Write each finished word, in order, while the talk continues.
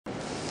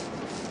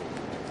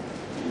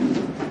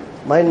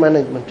Mind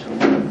management.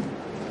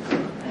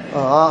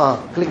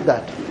 Click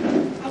that.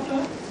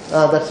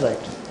 That's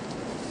right.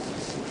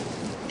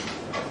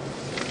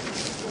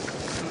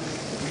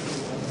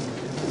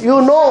 You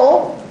know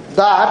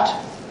that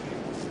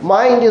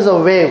mind is a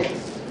wave.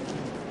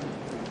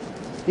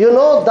 You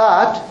know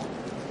that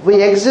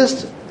we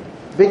exist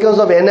because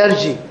of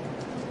energy.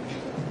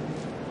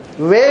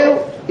 Wave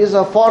is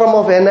a form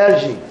of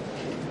energy.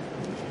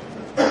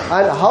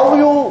 And how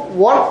you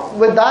work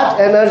with that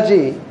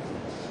energy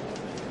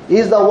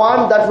is the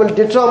one that will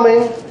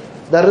determine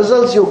the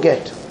results you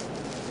get.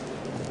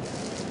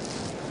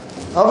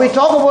 Now we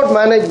talk about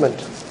management.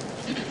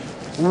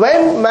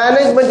 When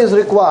management is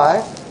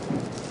required,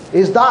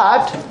 is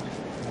that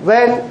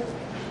when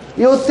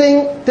you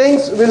think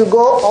things will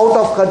go out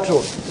of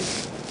control.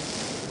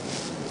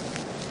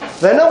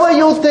 Whenever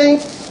you think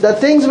that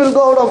things will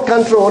go out of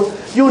control,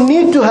 you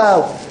need to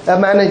have a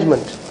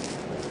management.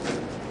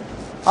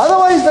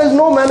 Otherwise, there is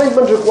no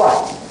management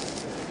required.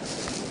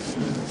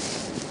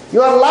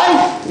 Your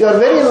life, your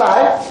very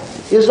life,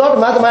 is not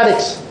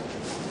mathematics.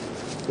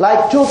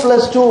 Like 2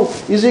 plus 2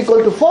 is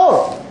equal to 4.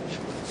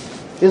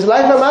 Is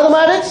life not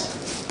mathematics?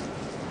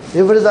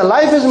 If it is a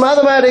life is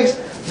mathematics,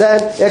 then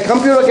a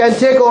computer can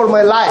take over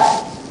my life.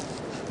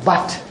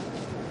 But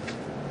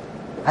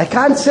I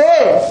can't say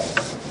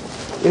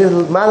it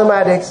is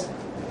mathematics.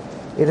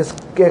 It is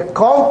a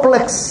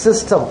complex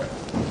system.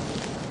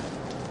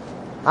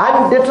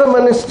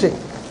 Undeterministic,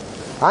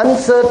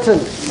 uncertain.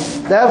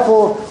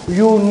 Therefore,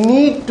 you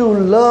need to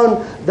learn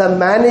the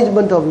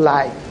management of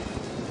life.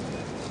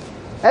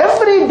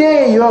 Every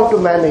day you have to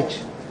manage.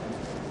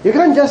 You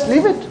can't just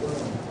leave it.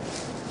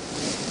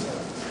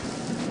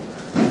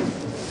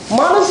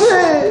 மனசு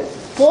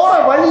போற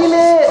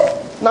வழியிலே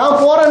நான்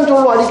போறேன்னு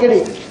சொல்லுவோம் அடிக்கடி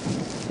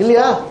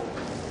இல்லையா?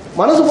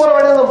 மனசு போற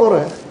வழியில தான்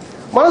போறேன்.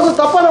 மனசு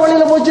தப்பான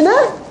வழியில போச்சுன்னா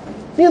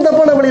நீ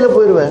தப்பான வழியில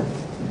போயிடுவேன்.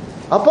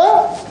 அப்ப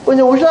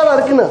கொஞ்சம் உஷாரா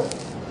இருக்குன்னு.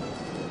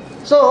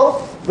 So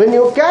when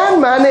you can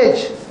manage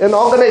an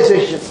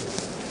organization,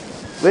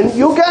 when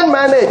you can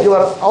manage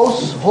your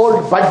household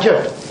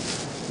budget,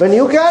 when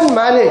you can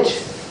manage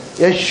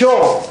a show,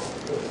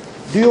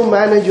 do you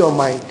manage your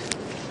mind?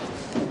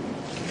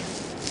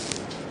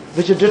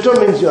 Which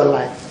determines your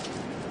life.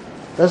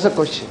 That's the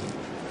question.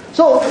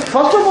 So,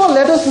 first of all,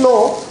 let us know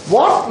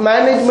what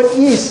management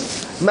is.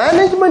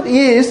 Management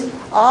is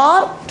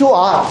R to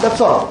R.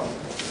 That's all.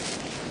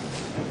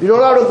 You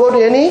don't have to go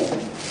to any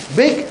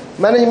big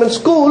management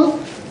school.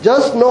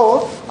 Just know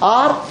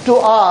R to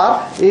R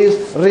is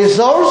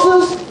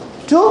resources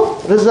to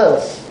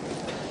results.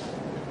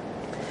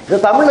 இந்த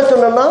தமிழ்ல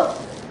சொன்னா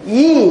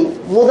E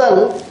முதல்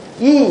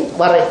E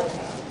வரை.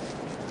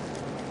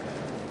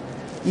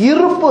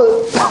 இருப்பு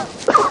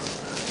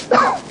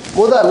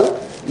முதல்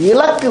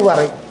இலக்கு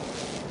வரை.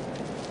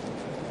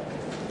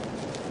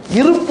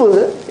 இருப்பு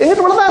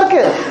எங்கிட்ட தான்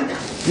இருக்கு,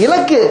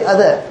 இலக்கு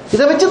அதை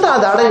இதை வச்சு தான்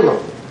அதை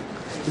அடையணும்.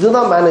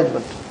 இதுதான்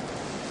மேனேஜ்மெண்ட்.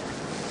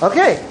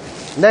 Okay,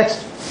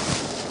 next.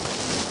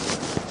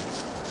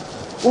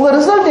 உங்க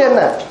ரிசல்ட்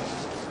என்ன?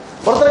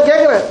 ஒருத்தர்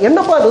கேட்கிறேன்,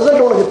 என்னப்பா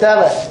ரிசல்ட் உனக்கு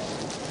தேவை?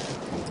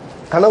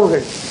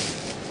 கனவுகள்.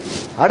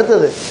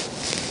 அடுத்தது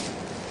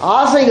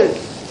ஆசைகள்.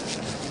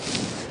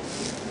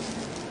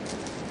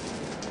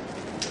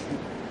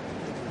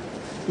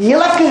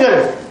 இலக்குகள்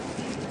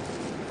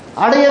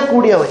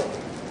அடையக்கூடியவை.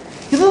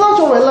 இதுதான்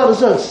சொல்லுவோம் எல்லா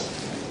ரிசல்ட்ஸ்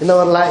இன்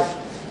அவர் லைஃப்.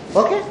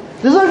 ஓகே,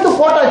 ரிசல்ட்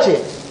போட்டாச்சு.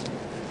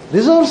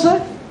 ரிசல்ட்ஸ்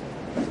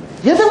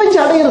எதை வச்சு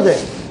அடையிறது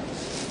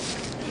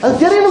அது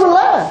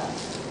தெரியணும்ல.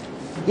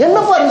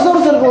 என்னப்பா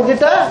ரிசோர்ஸ் இருக்கு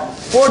உங்ககிட்ட,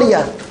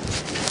 போடியா.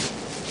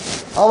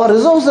 Our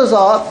resources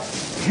are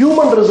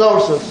human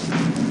resources,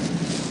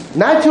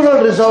 natural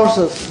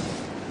resources,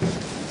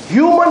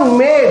 human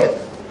made,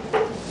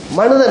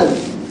 மனிதன்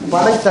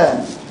படைத்த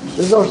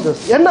resources.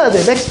 என்ன அது?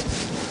 Next,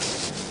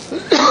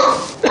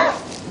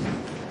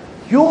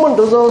 human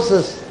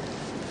resources.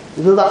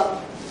 இதுதான்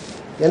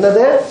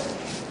என்னது?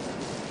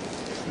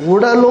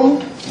 உடலும்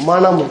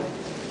மனமும்.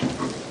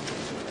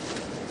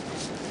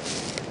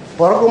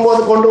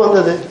 பிறக்கும்போது கொண்டு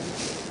வந்தது,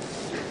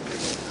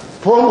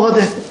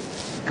 போகும்போது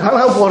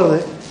காணாம போறது.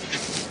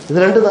 இது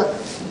ரெண்டு தான்.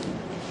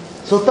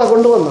 சொத்தா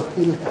கொண்டு வந்தோம்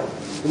இல்லை,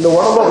 இந்த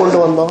உடம்ப கொண்டு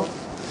வந்தோம்,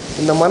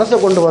 இந்த மனசை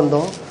கொண்டு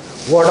வந்தோம்.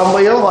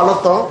 உடம்பையும்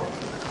வளர்த்தோம்,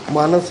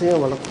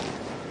 மனசையும் வளர்த்தோம்.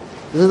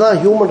 இதுதான்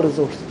ஹியூமன்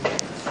ரிசோர்ஸ்.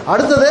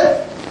 அடுத்தது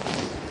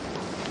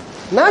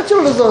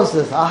நேச்சுரல்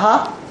ரிசோர்ஸஸ். ஆஹா,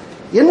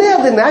 என்ன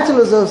அது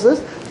நேச்சுரல்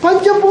ரிசோர்ஸஸ்?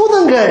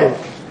 பஞ்சபூதங்கள்.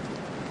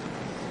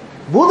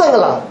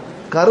 பூதங்களா?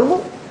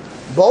 கர்மம்,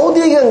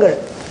 பௌதீகங்கள்.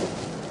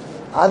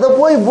 அதை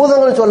போய்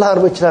பூதங்கள் சொல்ல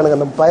ஆரம்பிச்சிட்டானுங்க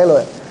நம்ம பயல.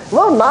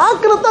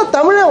 நாக்குறதா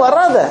தமிழே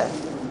வராத,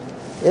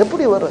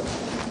 எப்படி வரும்?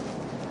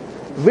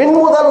 விண்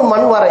முதல்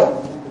மண் வரை.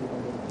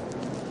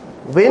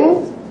 விண்,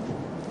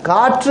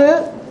 காற்று,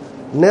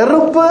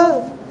 நெருப்பு,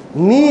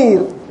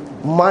 நீர்,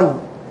 மண்,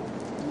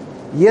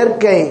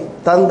 இயற்கை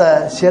தந்த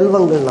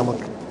செல்வங்கள்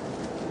நமக்கு.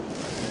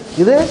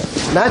 இது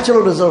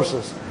நேச்சுரல்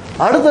ரிசோர்சஸ்.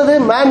 அடுத்தது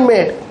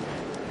மேன்மேட்.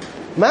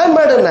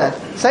 மேன்மேட் என்ன?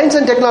 Science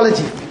and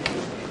technology.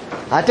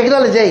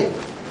 Technology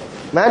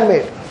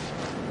man-made.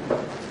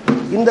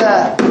 இந்த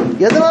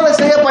எதனால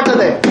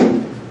செய்யப்பட்டது?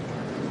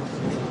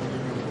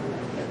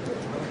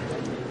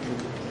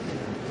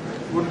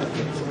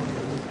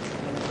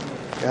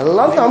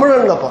 எல்லாம்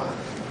தமிழன்லப்பா.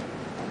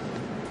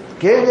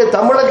 கேள்வியை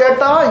தமிழை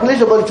கேட்டா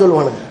இங்கிலீஷ்ல பதில்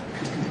சொல்லுவானுங்க,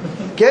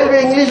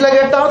 கேள்வியை இங்கிலீஷ்ல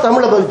கேட்டா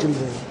தமிழை பதில்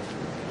சொல்லுவாங்க.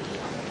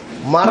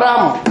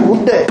 மரம்,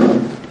 உட்டு,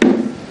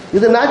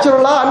 இது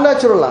நேச்சுரலா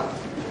அன்நேச்சுரலா?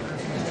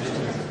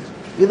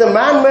 இது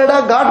மேன் மேடா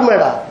காட்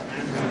மேடா?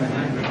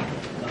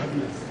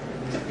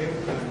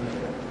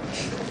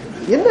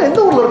 என்ன எந்த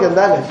ஊர்ல இருக்கு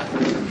இந்த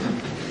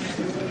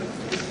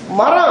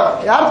மரம்?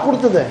 யார்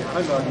கொடுத்தது?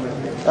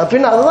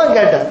 பின்ன அதுதான்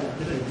கேட்டேன்.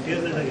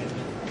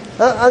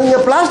 அங்க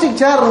பிளாஸ்டிக்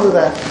சேர்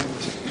இருந்தது,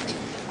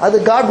 அது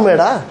காட்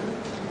மேடா?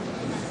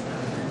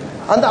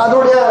 அந்த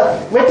அதோடைய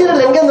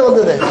மெட்டீரியல் எங்க இருந்து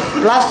வந்தது?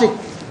 Plastic.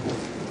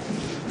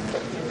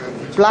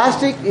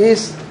 Plastic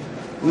is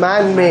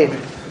man made,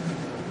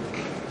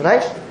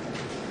 right?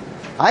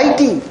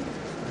 ID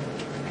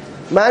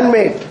man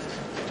made,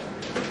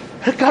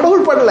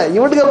 கடவுள் பண்ணல,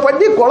 இவனுக்கு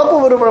பண்ணி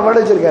குழப்பம் விருப்பம்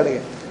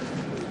வச்சிருக்கானுங்க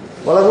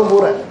உலகம்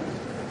பூரா.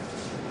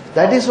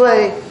 That is why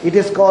it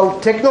is called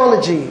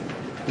technology,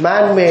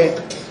 man-made,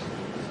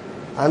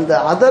 and the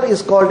other is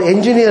called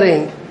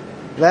engineering,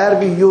 where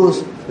we use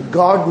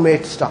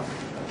God-made stuff.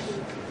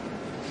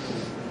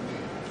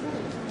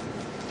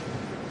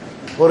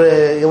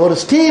 ஒரு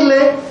ஸ்டீல்,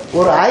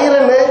 ஒரு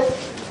ஐரன்,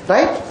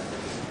 ரைட்?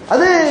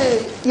 அது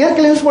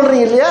இயற்கையில் யூஸ்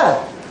பண்றீங்க இல்லையா?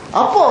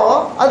 அப்போ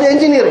அது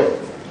என்ஜினியரிங்.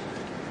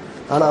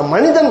 ஆனா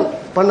மனிதன்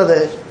பண்ணது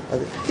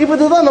அது. இப்போ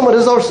இதுதான் நம்ம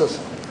ரிசோர்சஸ்.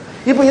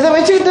 இப்போ இதை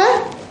வச்சுக்கிட்டு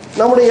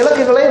நம்முடைய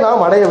இலக்குகளை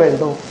நாம் அடைய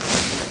வேண்டும்.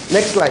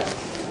 Next slide.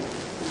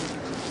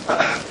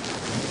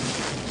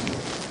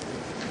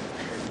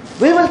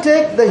 We will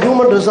take the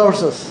human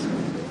resources.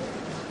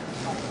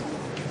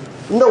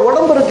 இந்த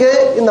உடம்பு இருக்கு,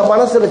 இந்த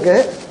மனசு இருக்கு.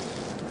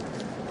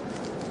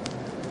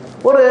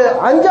 ஒரு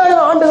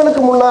 5000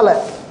 ஆண்டுகளுக்கு முன்னால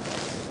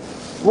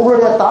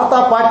உங்களுடைய தாத்தா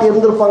பாட்டி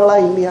இருந்திருப்பாங்களா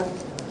இல்லையா?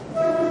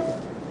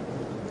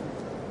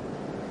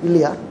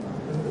 இல்லையா?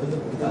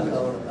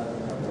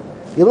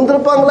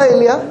 இருந்திருப்பாங்களா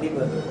இல்லையா?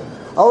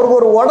 அவருக்கு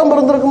ஒரு உடம்பு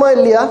இருந்திருக்குமா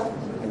இல்லையா?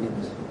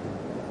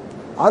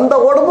 அந்த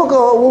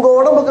உடம்புக்கும் உங்க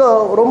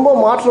உடம்புக்கும் ரொம்ப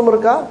மாற்றம்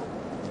இருக்கா?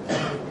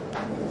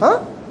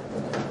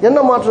 என்ன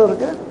மாற்றம்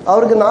இருக்கு?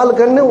 அவருக்கு 4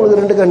 கண்ணு, உனக்கு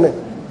 2 கண்ணு.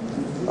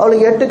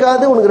 அவளுக்கு 8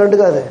 காது, உனக்கு 2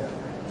 காது.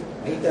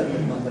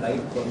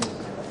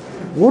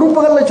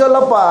 உறுப்புகள்ல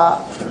சொல்லப்பா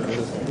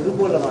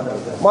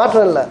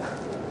மாற்றம் இல்லை.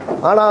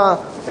 ஆனா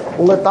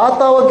உங்க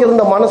தாத்தாவுக்கு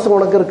இருந்த மனசு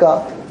உனக்கு இருக்கா?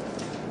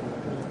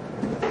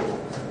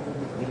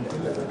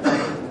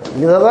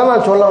 இதான்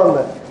நான் சொல்ல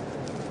வந்தேன்.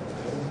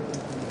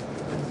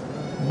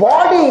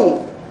 பாடி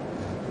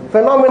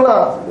பெனாமினா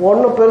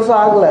ஒன்னும் பெருசா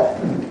ஆகல.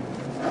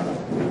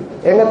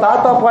 எங்க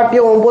தாத்தா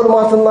பாட்டியும் 9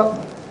 மாசம் தான்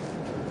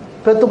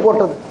பெத்து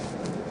போட்டது.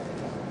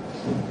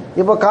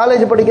 இப்ப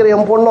காலேஜ் படிக்கிற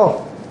என் பொண்ணும்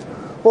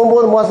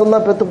 9 மாசம்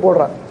தான் பெத்து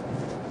போடுறான்.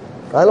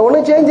 அதுல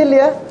ஒன்றும் சேஞ்ச்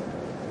இல்லையா?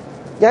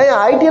 ஏன்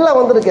ஐடியெல்லாம்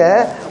வந்திருக்க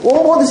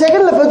 9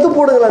 செகண்ட்ல பெத்து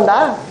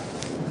போடுங்களேன்டா.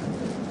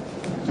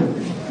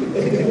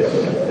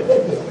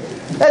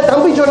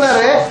 தம்பி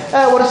சொன்னாரு,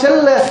 ஒரு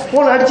செல்ல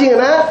போன்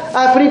அடிச்சீங்கன்னா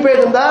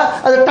ப்ரீபெய்டு இருந்தா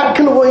அது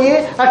டக்குன்னு போய்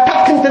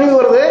டக்குன்னு திரும்பி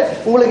வருது,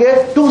 உங்களுக்கு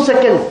 2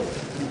 செகண்ட்.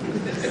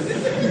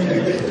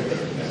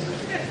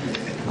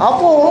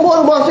 அப்போ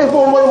 9 மாசம், இப்போ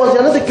 9 மாசம்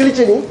என்னது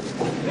கிழிச்ச நீ?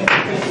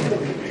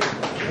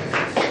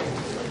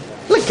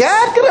 இல்ல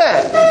கேக்குற.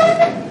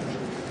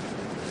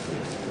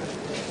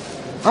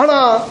 ஆனா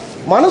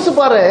மனசு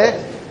பாரு,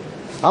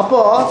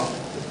 அப்போ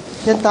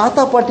என்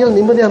தாத்தா பாட்டியால்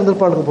நிம்மதியா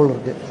இருந்திருப்பானுங்க போல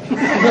இருக்கு.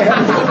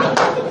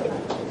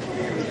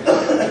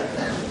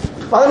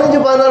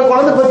 15-16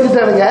 குழந்தை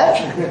பெற்றுட்டானுங்க.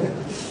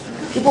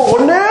 இப்போ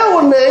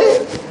ஒண்ணு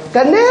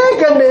கண்ணே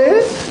கண்ணு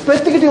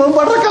பெற்றுக்கிட்டு இவன்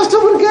படுற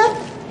கஷ்டம் இருக்கு,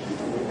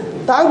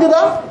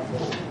 தாங்குதா?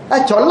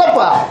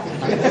 சொல்லப்பா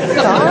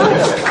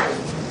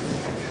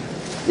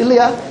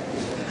இல்லையா?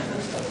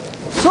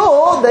 So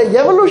the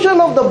evolution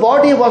of the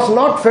body was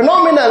not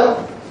phenomenal,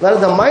 where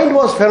the mind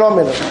was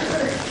phenomenal.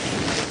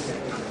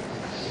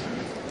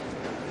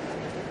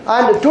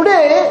 And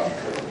today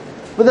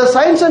with the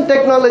science and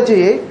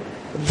technology,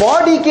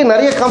 பாடிக்கு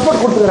நிறைய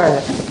கம்ஃபர்ட் கொடுத்துக்கிறாங்க.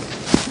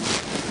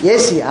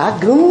 ஏசியா,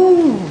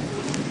 கும்,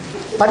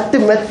 பட்டு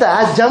மெத்த,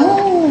 ஜம்,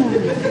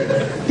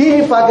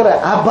 டிவி பாக்குற,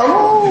 பம்.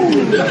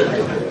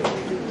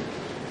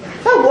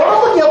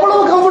 உடம்புக்கு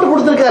எவ்வளவு comfort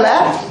கொடுத்துருக்கால.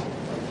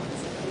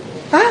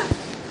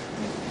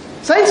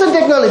 Science and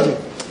technology,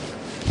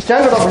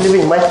 standard of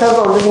living, my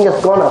standard of living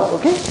has gone up.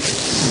 Okay,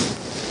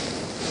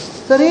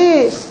 சரி,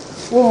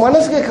 உன்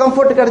மனசுக்கு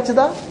கம்ஃபர்ட்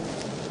கிடைச்சதா?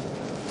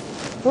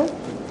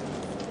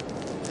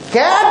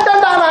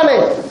 கேட்டா நானே,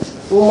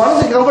 உன்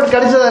மனசுக்கு கம்ஃபர்ட்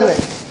கிடைச்சதானே?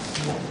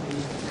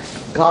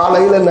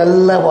 காலையில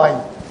நல்ல வாய்,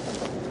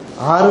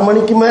 6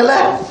 மணிக்கு மேல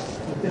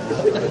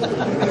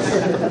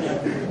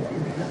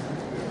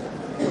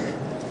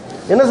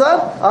என்ன சார்?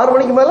 6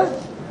 மணிக்கு மேல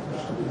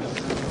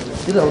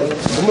இல்ல,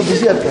 ரொம்ப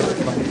பிஸியா இருக்க.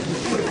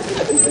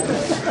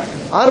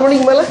 6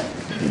 மணிக்கு மேல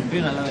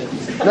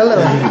நல்ல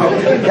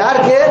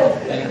யாருக்கு?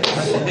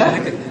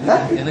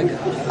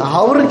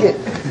 அவருக்கு.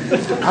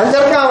 அங்க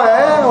இருக்க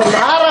அவன்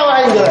நார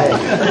வாங்கிக்கிற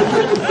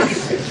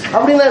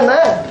அப்படின்னா என்ன?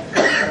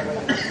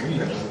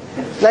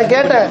 நான்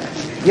கேட்டேன்,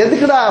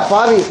 எதுக்குடா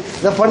பாவி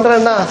இதை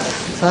பண்றேன்னா,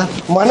 சார்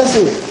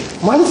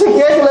மனசு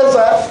கேட்கல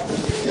சார்.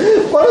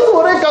 மனசு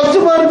ஒரே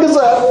கஷ்டமா இருக்கு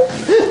சார்,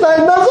 நான்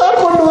என்ன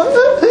சார் பண்ணுவேன்,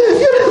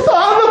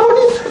 தாங்க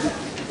முடியும்.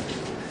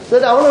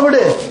 சரி அவனை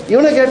விடு.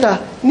 இவனை கேட்டா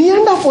நீ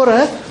ஏன்டா போற?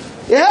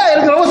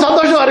 எனக்கு ரொம்ப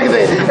சந்தோஷமா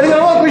இருக்குது, எனக்கு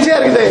ரொம்ப குஷியா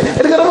இருக்குது,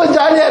 எனக்கு ரொம்ப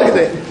ஜாலியா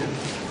இருக்குது.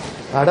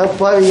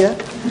 அடப்பாவிங்க,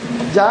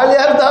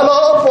 ஜாலியா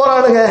இருந்தாலும்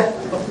போறானுங்க,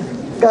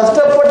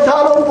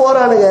 கஷ்டப்பட்டாலும்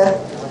போறானுங்க.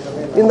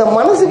 இந்த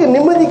மனசுக்கு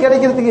நிம்மதி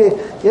கிடைக்கிறதுக்கு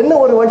என்ன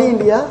ஒரு வழி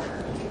இல்லையா?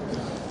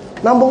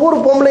 நம்ம ஊர்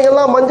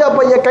பொம்பளைங்கெல்லாம் மஞ்சா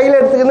பைய கையில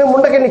எடுத்துக்கின்னு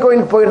முண்டக்கண்ணி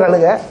கோயிலுக்கு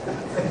போயிடுறானுங்க.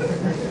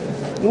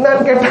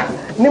 என்னன்னு கேட்டா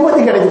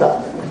நிம்மதி கிடைக்குதா?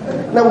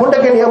 நான்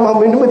முண்டக்கண்ணி அம்மா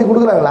நிம்மதி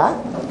கொடுக்குறாங்களா?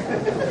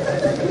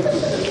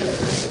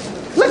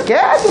 இல்ல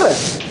கேட்கிறேன்.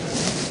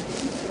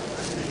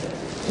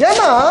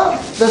 ஏன்னா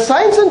the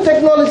science and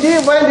technology,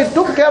 while it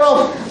took care of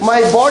my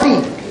body,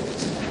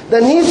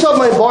 the needs of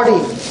my body,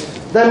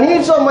 the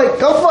needs of my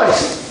comfort,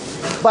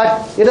 but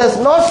it has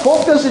not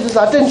focused its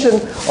attention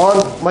on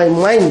my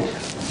mind.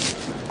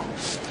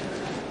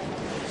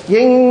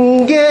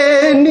 எங்கே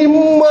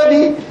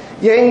நிம்மதி,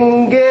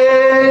 எங்கே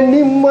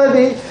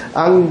நிம்மதி,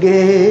 அங்கே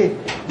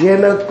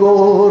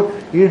எனக்கோர்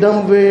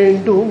இடம்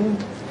வேண்டும்,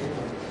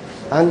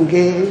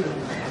 அங்கே.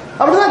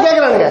 அப்படிதான்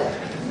கேட்கிறானுங்க.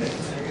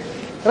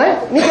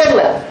 நீ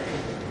கேட்கல,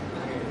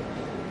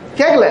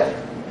 கேட்கல,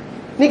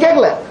 நீ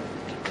கேட்கல.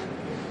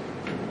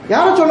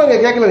 யாரும் சொன்னாங்க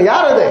கேட்கல?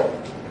 யார் அது?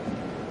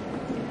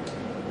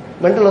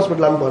 மென்டல்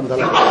ஹாஸ்பிட்டல் அனுப்புவாங்க.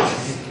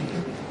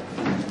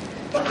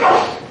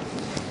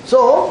 So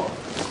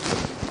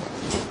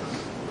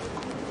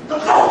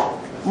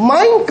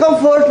mind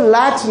comfort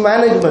lacks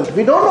management.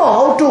 We don't know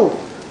how to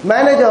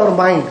manage our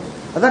mind.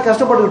 அதான்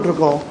கஷ்டப்பட்டுட்டு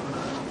இருக்கோம்.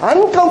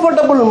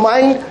 Uncomfortable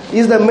mind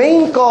is the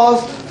main cause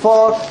for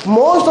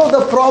most of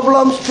the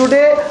problems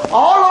today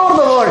all over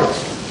the world.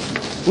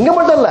 இங்க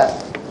மட்டும் இல்ல,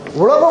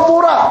 உலகம்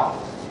பூரா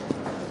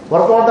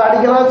ஒருத்தவங்க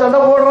அடிக்கிறான், சண்டை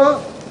போடுறான்,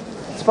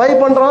 ஸ்பை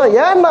பண்றான்.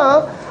 ஏன்னா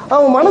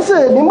அவன் மனசு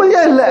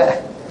நிம்மதியா இல்லை,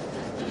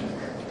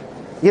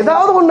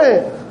 ஏதாவது ஒண்ணு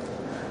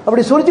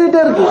அப்படி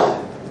சுரிச்சுக்கிட்டே இருக்கு.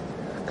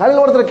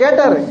 காலையில் ஒருத்தர்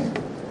கேட்டாரு,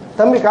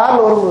 தம்பி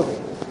காரில் வரும்போது,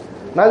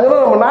 நான்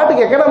சொன்னேன் நம்ம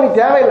நாட்டுக்கு எக்கனாமி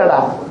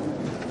தேவையில்லடா.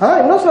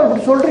 என்ன சார்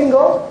இப்படி சொல்றீங்க?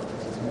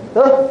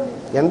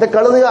 எந்த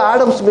கழுதையோ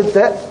ஆடம்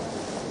ஸ்மித்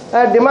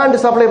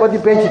டிமாண்ட் சப்ளை பத்தி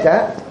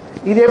பேசிட்டேன்.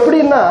 இது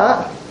எப்படின்னா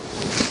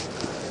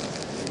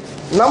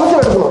நமச்சு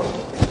எடுக்கணும்,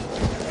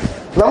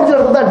 நமச்சு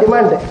எடுத்து தான்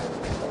டிமாண்டு.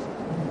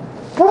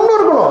 புண்ணு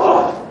இருக்கணும்,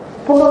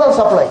 புண்ணு தான்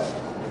சப்ளை.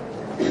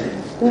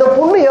 இந்த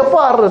புண்ணு எப்போ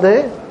ஆடுறது,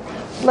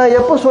 நான்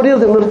எப்போ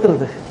சொரியறது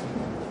நிறுத்துறது?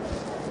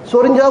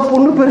 சொரிஞ்சா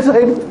புண்ணு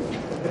பெருசாயிடுது.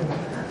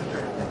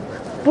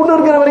 புண்ணு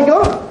இருக்கிற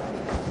வரைக்கும்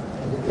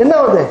என்ன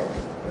ஆகுது?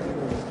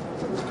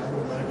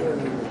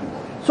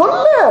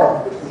 சொல்லு,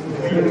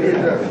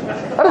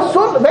 அட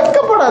சொல்லு,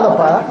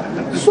 வெக்கப்படாதப்பா,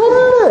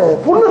 சொல்லு.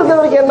 புண்ணு இருக்கிற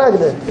வரைக்கும் என்ன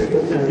ஆகுது?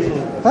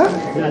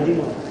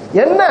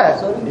 என்ன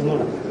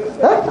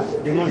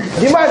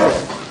டிமாண்ட்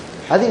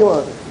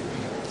அதிகமாகுது.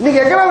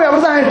 இன்னைக்கு எக்கனாமி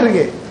அப்படிதான் ஆயிட்டு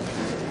இருக்கு.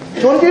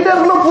 சொல்லிட்டே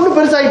இருக்கணும், புண்ணு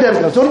பெருசாகிட்டே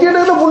இருக்கு. சொல்லிட்டே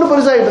இருக்கணும், புண்ணு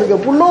பெருசாகிட்டு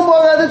இருக்கு. புண்ணும்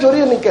போகாது,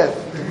 சொரியும் நிக்காது.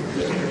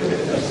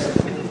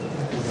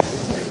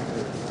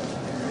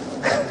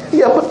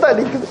 எப்பத்தான்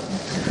நிக்குது?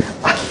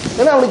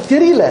 ஏன்னா அவனுக்கு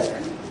தெரியல,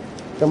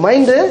 இந்த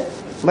மைண்டு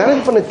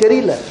மேனேஜ் பண்ண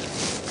தெரியல.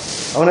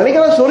 அவன்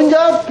நினைக்கிறான்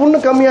சொரிஞ்சா புண்ணு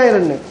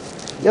கம்மியாயிரன்னு.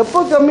 எப்போ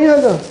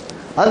கம்மியாகும்?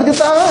 அதுக்கு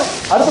தான்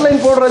அடுத்த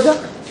line போடுறாச்சா,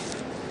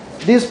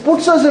 this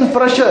puts us in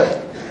pressure.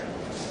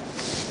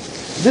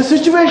 This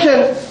situation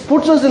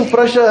puts us in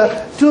pressure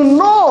to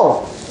know,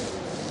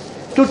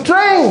 to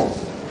train,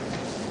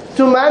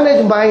 to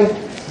manage mind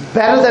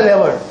better than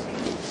ever.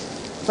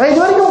 நான் இது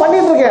வரைக்கும்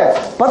பண்ணிட்டு இருக்கேன்,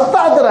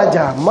 பத்தாது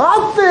ராஜா,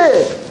 மாத்து,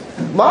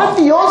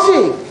 மாத்தி யோசி,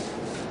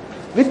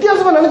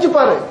 வித்தியாசமா நினைச்சு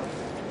பாரு.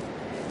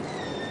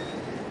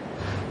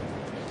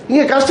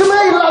 இங்க கஷ்டமே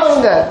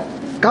இல்லாதவங்க,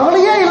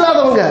 கவலையே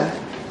இல்லாதவங்க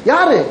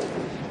யாரு?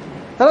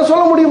 அதெல்லாம்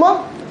சொல்ல முடியுமா?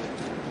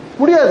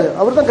 முடியாது.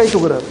 அவர் தான் கை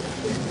தூக்குறாரு.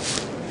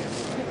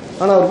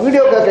 ஆனா அவர்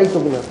வீடியோக்காக கை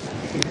தூக்குனார்,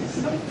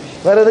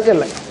 வேற எதுக்கும்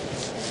இல்லை.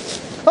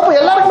 அப்ப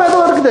எல்லாருக்குமே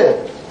எதுவும் இருக்குது.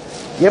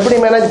 எப்படி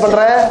மேனேஜ்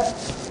பண்ற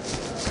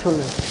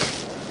சொல்லு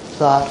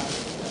சார்.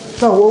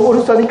 நான் ஒவ்வொரு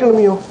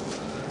சனிக்கிழமையும்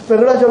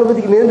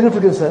வெங்கடாச்சலபதிக்கு நேர்ந்துகிட்டு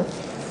இருக்கேன் சார்.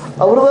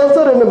 அவரு தான்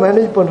சார் என்ன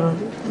மேனேஜ்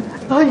பண்றாரு.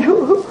 ஐயோ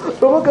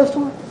ரொம்ப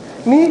கஷ்டமா.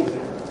 நீ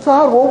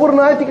சார் ஒவ்வொரு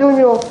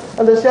ஞாயிற்றுக்கிழமையும்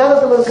அந்த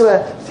சேலத்தில் இருக்கிற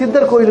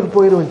சித்தர் கோயிலுக்கு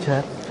போயிடுவேன்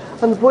சார்.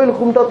 அந்த கோயிலுக்கு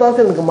கும்பிட்டா தான்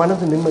சார் எனக்கு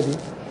மனசு நிம்மதி.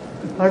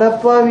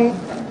 அடப்பாவி,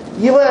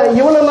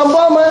 இவனை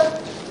நம்பாம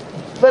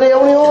வேற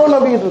எவனையோ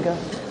நம்பிக்கிட்டு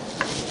இருக்கான்.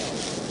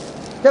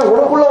 ஏன்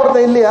உனக்குள்ள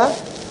ஒருத்தன் இல்லையா?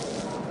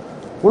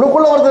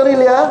 உனக்குள்ள ஒருத்தர்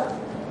இல்லையா?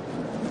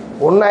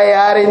 உன்னை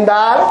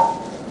அறிந்தால்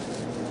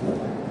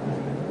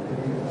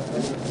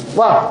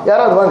வா,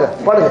 யாராவது வாங்க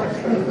பாடுங்க.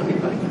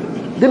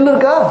 தில்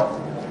இருக்கா?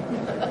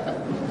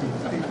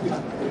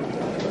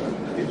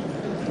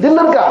 தில்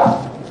இருக்கா?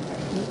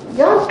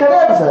 யாரும்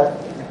கிடையாது சார்.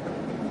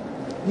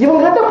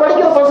 இவங்க கிட்ட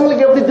படிக்கிற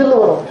பசங்களுக்கு எப்படி தில்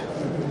வரும்?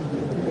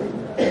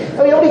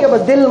 எப்படி கேப்ப?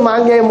 தில்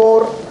மாங்கே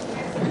மோர்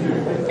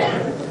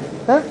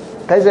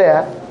கைசையா?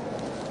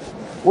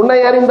 உன்னை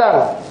அறிந்தால்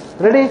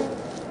ரெடி?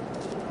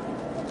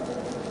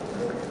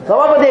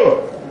 சபாபதி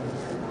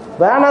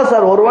வேணாம்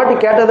சார், ஒரு வாட்டி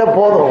கேட்டதே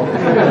போதும்.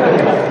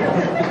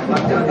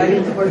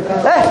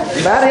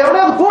 வேற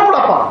எவனையாவது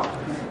கூப்பிடப்பா,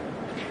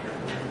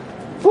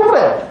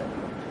 கூப்பிடு.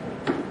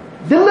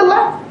 தில் இல்ல,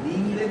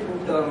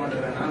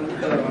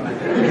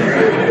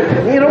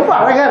 நீ ரொம்ப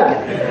அழகா இருக்க,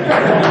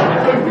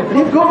 நீ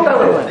கூப்பிட்டா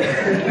வருவ.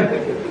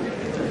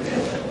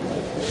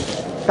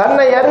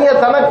 தன்னை அறிய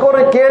தனக்கு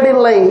ஒரு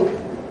கேடில்லை,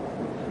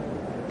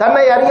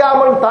 தன்னை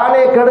அறியாமல்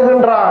தானே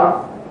கெடுகின்றான்.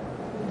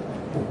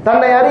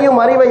 தன்னை அறியும்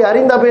அறிவை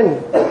அறிந்தபின்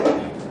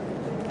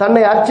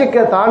தன்னை அர்ச்சிக்க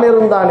தான்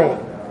இருந்தானே.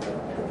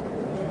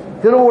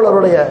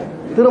 திருமூலருடைய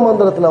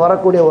திருமந்திரத்தில்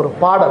வரக்கூடிய ஒரு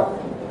பாடல்.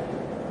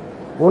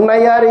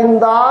 உன்னை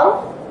அறிந்தால்,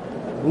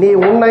 நீ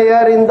உன்னை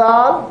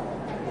அறிந்தால்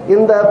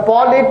இந்த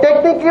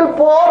பாலிடெக்னிக்கில்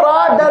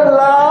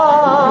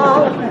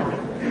போராடலாம்.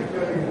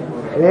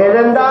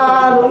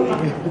 எழுந்தாலும்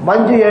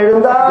மஞ்சு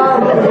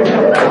எழுந்தாலும்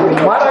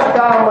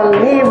மறக்காமல்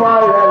நீ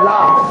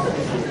வாழலாம்.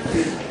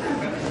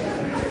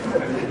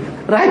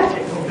 Right?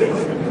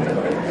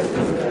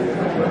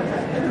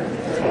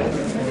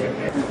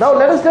 Now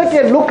let us take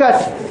a look at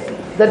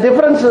the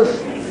differences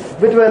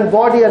between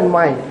body and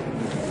mind.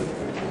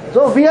 So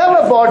we have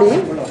a body,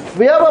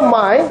 we have a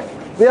mind,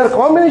 we are a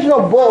combination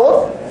of both,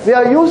 we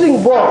are using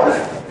both.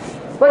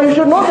 But you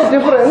should know the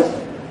difference.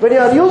 When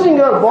you are using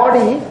your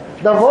body,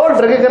 the world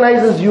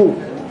recognizes you.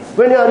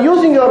 When you are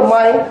using your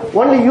mind,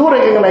 only you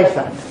recognize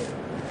that.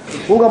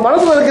 உங்க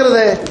மனசுல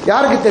இருக்கிறது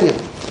யாருக்கு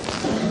தெரியும்?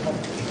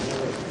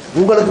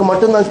 உங்களுக்கு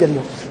மட்டும்தான்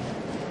தெரியும்.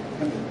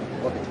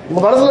 உங்க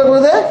மனசுல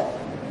இருக்கிறது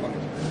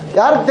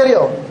யாருக்கு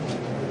தெரியும்?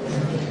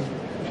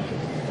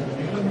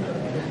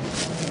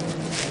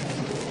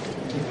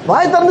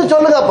 வாய் திறந்து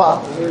சொல்லுங்கப்பா.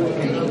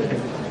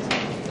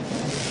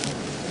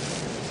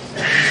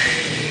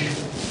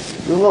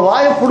 இவங்க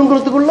வாயை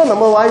புடுங்கிறதுக்குள்ள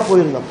நம்ம வாய்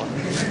போயிருந்தப்பா.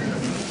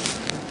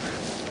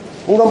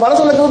 உங்க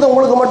மனசுல இருக்கிறது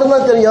உங்களுக்கு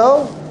மட்டும்தான் தெரியும்.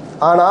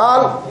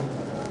 ஆனால்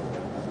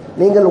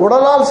நீங்கள்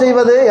உடலால்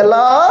செய்வது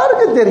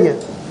எல்லாருக்கும்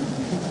தெரியும்.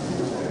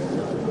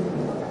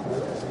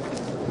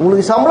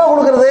 உங்களுக்கு சம்பளம்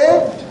கொடுக்கிறது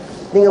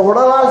நீங்க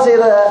உடலால்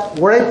செய்யற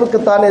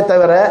உழைப்புக்குத்தானே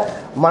தவிர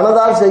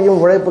மனதால்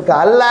செய்யும் உழைப்புக்கு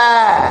அல்ல.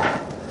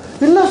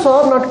 இல்ல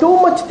சார், நான் டூ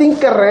மச்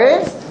திங்கர்.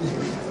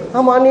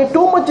 ஆமா, நீ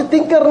டூ மச்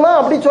திங்கர்னா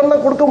அப்படி சொன்னா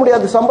கொடுக்க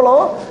முடியாது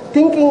சம்பளம்.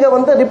 திங்கிங்க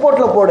வந்து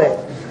ரிப்போர்ட்ல போடு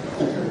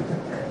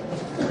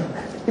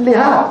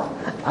இல்லையா,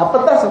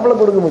 அப்பதான்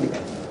சம்பளம் கொடுக்க முடியும்.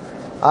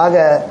 ஆக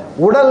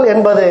உடல்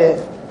என்பது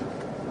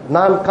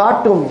நான்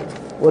காட்டும்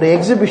ஒரு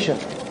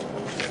எக்ஸிபிஷன்.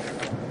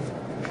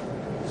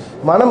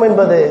 மனம்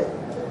என்பது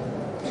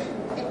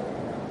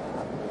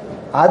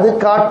அது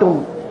காட்டும்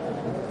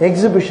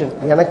எக்ஸிபிஷன்.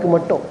 எனக்கு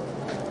மட்டும்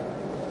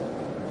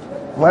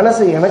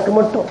மனசு, எனக்கு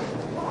மட்டும்.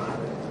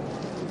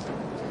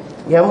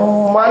 எம்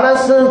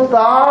மனசு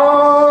தான்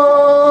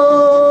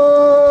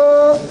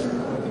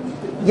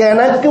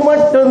எனக்கு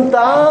மட்டும்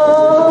தான்.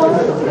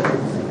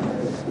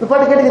 இந்த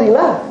பாட்டு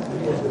கேட்டுக்கிறீங்களா?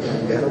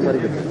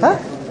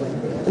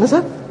 என்ன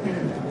சார்,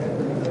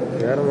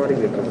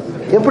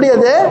 எப்படி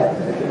அது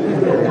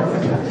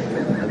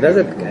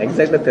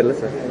தெரியல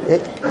சார்,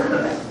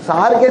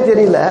 சாருக்கே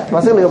தெரியல,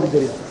 பசங்களுக்கு எப்படி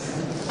தெரியும்?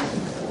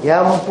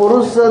 என்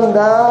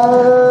புருஷன்தான்.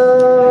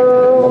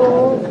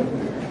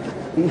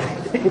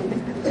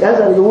 சார்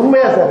இது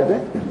உண்மையா சார்? இது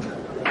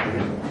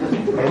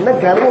என்ன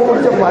கரும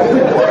முடிச்ச பாட்டு?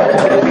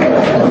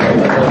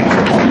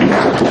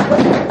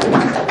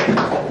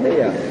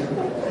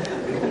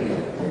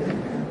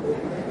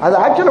 அது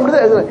ஆக்சுவல்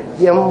அப்படிதான்.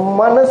 என்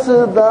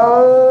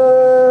மனசுதான்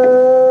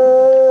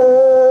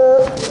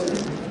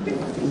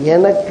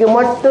எனக்கு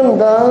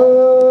மட்டும்தான்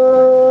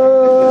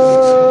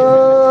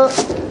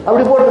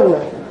அப்படி போட்டுருங்க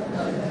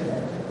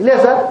இல்லையா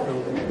சார்?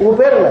 உங்க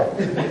பேர் என்ன?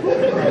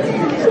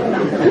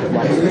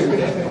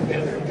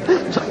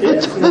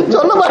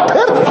 சொல்ல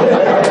மாட்டேன்.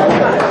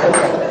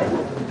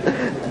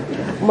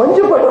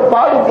 மஞ்சு பட்ட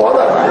பாடு போத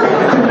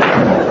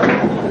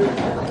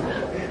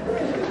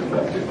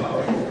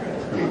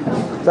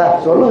சார்,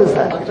 சொல்லுங்க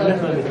சார்.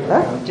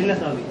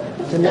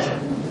 சின்ன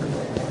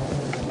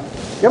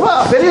ஏப்பா,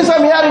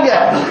 பெரியசாமி யாருங்க?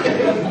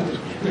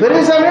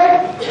 பெரியசாமி,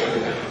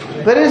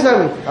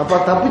 பெரியசாமி. அப்ப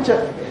தப்பிச்ச,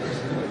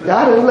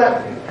 யாரும் இல்லை.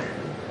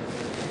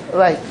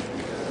 ரைட்.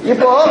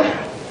 இப்போ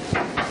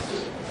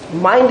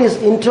mind is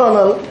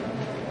internal,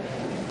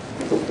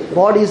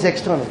 body is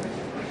external.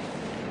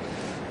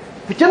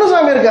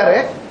 Chinnasamy இருக்காரு.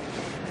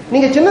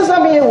 நீங்க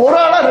சின்னசாமி ஒரு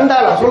ஆளா ரெண்டு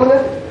ஆளா சொல்லுங்க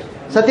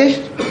சதீஷ்?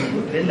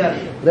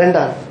 ரெண்டு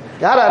ஆள்.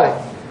 யார் யாரு?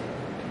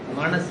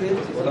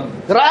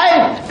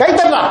 ரைட், கை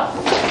தட்டலாம்.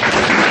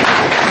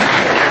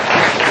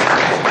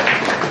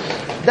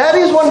 There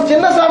is one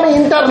Chinnasamy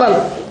internal,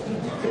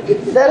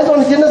 there is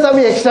one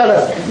Chinnasamy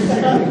external.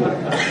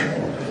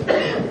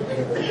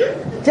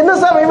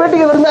 Chinnasamy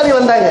வீட்டுக்கு விருந்தாளி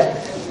வந்தாங்க.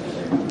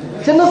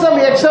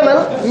 சின்னசாமி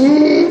எக்ஸ்டர்னல்,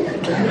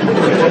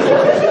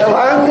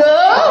 வாங்க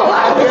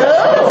வாங்க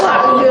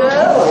வாங்க.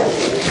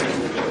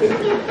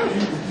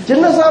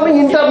 சின்னசாமி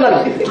இன்டர்னல்,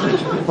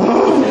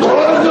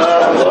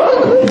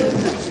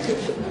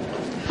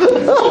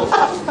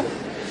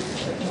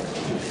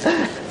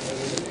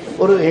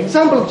 ஒரு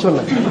எக்ஸாம்பிள்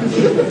சொன்னேன்.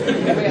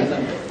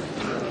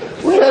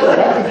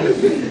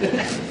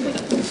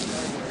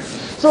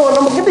 சோ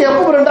நம்ம கிட்ட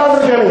எப்ப ரெண்டாவது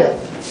இருக்கானுங்க,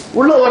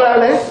 உள்ள ஒரு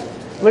ஆளு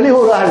வெளியே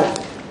ஒரு ஆளு.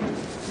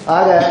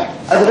 ஆக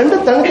அது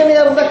ரெண்டும்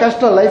தனித்தனியாக இருந்தால்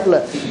கஷ்டம் லைஃப்பில்.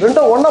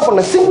 ரெண்டும் ஒன்றா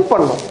பண்ண சிங்க்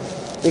பண்ணணும்.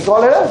 we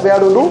call it we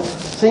have to do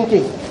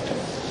syncing.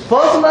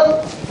 personal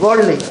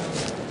worldly.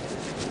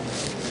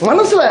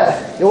 மனசில்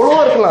எவ்வளவோ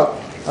இருக்கலாம்,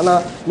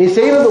 ஆனால் நீ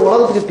செய்கிறது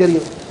உலகத்துக்கு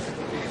தெரியும்.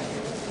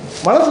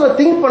 மனசில்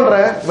திங்க் பண்ணுற,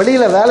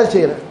 வெளியில் வேலை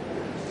செய்கிற.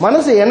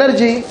 மனசு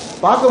எனர்ஜி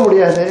பார்க்க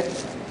முடியாது,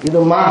 இது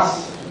mass.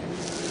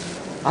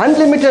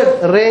 Unlimited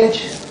range,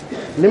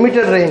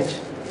 limited range.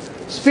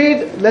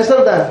 Speed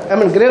lesser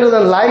தேன் greater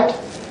than light,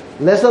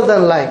 lesser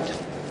than light.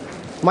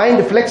 Mind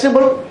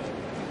flexible,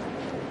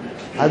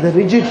 அது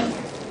rigid.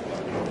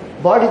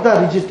 பாடி தான்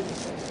rigid.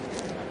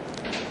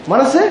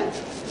 மனசு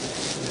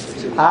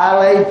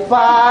அலை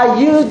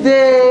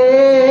பாயுதே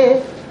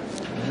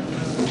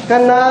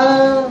கண்ணா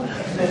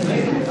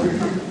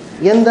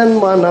எந்தன்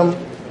மனம்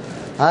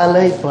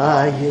அலை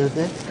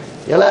பாயுதே.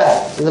 ஏல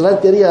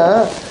இதெல்லாம் தெரியா,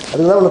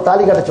 அதுதான் உன்னை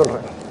தாலி கட்ட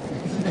சொல்றேன்.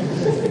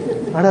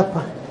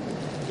 அடப்பா,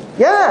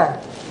 ஏன்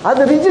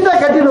அது ரிஜிட்டா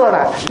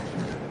கட்டிடுவாடா,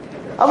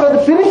 அப்புறம் அது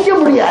பிரிக்க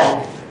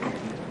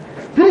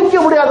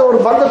முடியாத ஒரு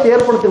பந்தத்தை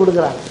ஏற்படுத்தி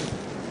விடுகிறார்.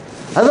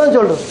 அதுதான்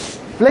சொல்றேன்,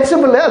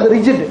 பிளெக்சிபிள், அது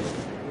ரிஜிட்.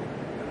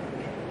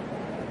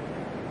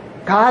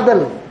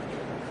 காதல்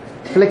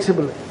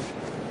பிளெக்சிபிள்,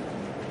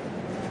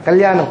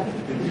 கல்யாணம்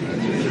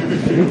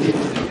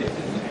ரிஜிட்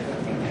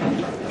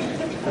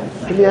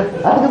இல்லையா?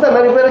 அதுக்குதான்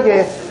நிறைய பேருக்கு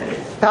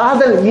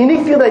காதல்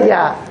இனிக்குது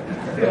ஐயா,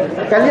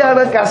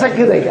 கல்யாணம்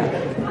கசக்குது ஐயா.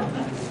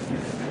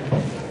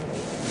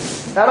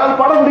 யாராவது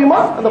பாட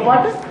முடியுமா அந்த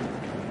பாட்டு?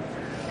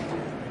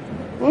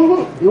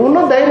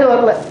 இன்னும் தைரியம்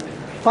வரல,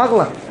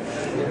 பார்க்கலாம்.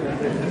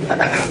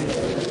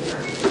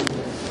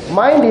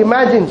 Mind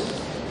imagines,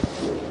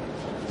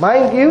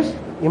 mind gives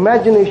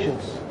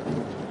imaginations,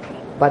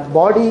 but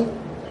body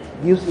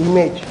gives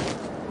image.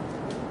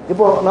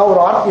 இப்போ நான்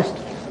ஒரு artist,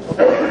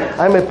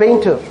 I am a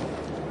painter.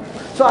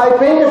 So I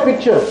paint a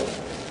picture,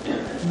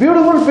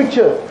 beautiful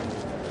picture,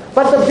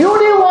 but the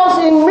beauty was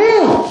in me.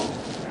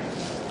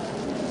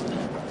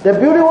 The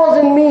beauty was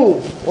in me,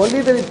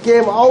 only that it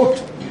came out.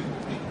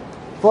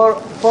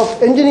 For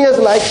engineers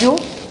like you,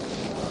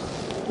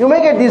 you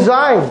make a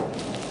design,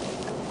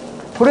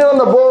 put it on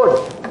the board,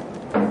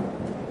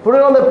 put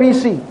it on the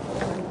PC,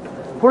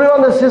 put it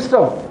on the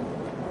system,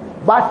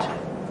 but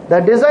the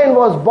design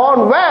was born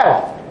where?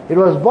 It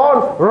was born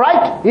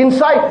right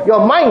inside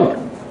your mind,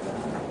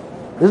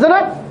 isn't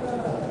it?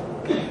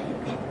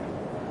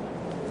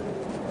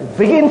 It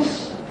begins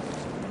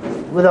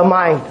with the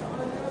mind,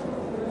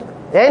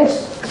 ends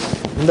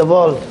in the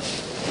world.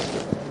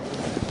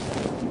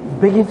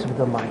 Begins with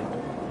the mind.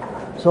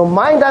 So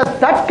mind has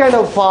that kind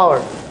of power.